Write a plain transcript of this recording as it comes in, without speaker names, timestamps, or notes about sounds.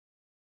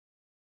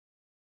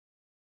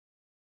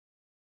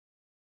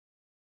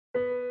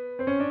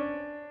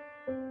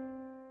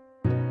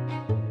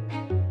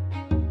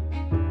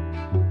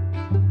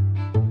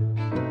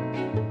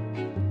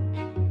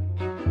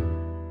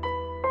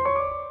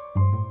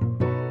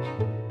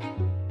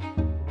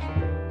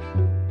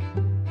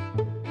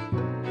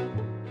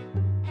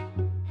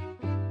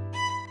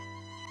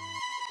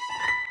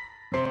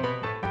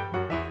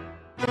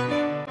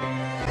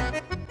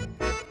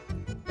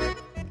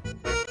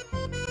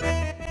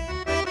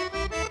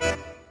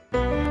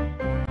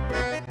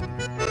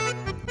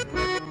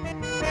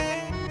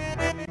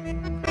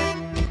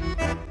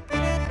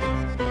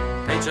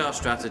HR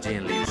strategy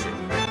and leadership.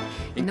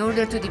 In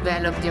order to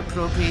develop the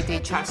appropriate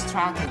HR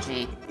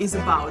strategy, is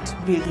about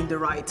building the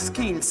right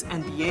skills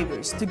and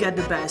behaviors to get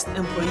the best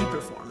employee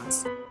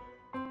performance.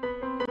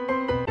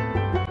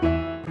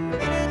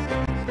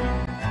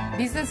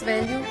 business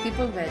value,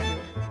 people value.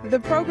 The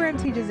program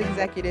teaches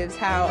executives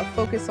how a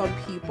focus on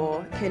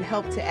people can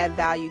help to add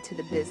value to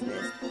the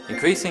business.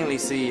 Increasingly,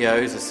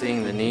 CEOs are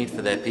seeing the need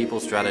for their people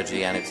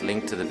strategy and its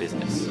link to the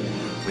business.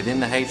 Within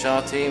the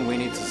HR team, we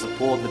need to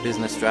support the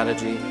business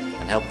strategy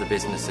and help the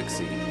business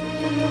succeed.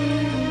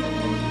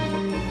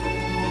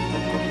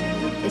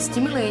 A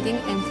stimulating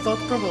and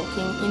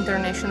thought-provoking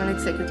international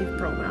executive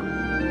program.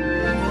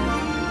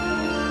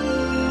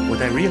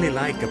 What I really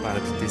like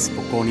about this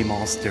Bocconi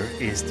Master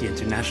is the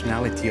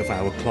internationality of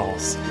our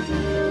class.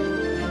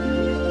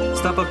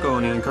 Sta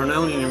Bocconi and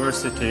Cornell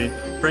University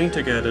bring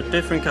together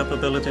different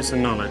capabilities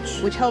and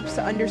knowledge, which helps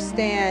to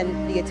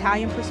understand the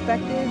Italian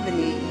perspective and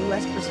the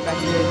US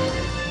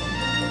perspective.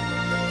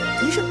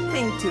 You should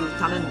think to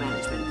talent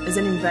management as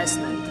an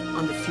investment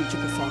on the future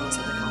performance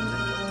of the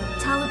company.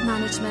 Talent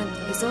management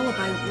is all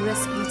about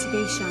risk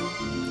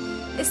mitigation.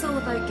 It's all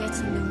about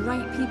getting the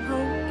right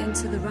people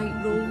into the right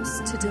roles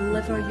to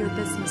deliver your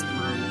business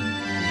plan.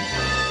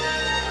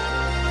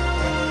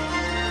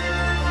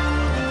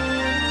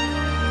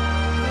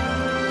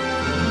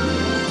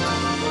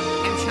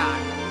 HR,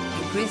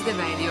 increase the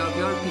value of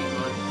your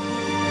people.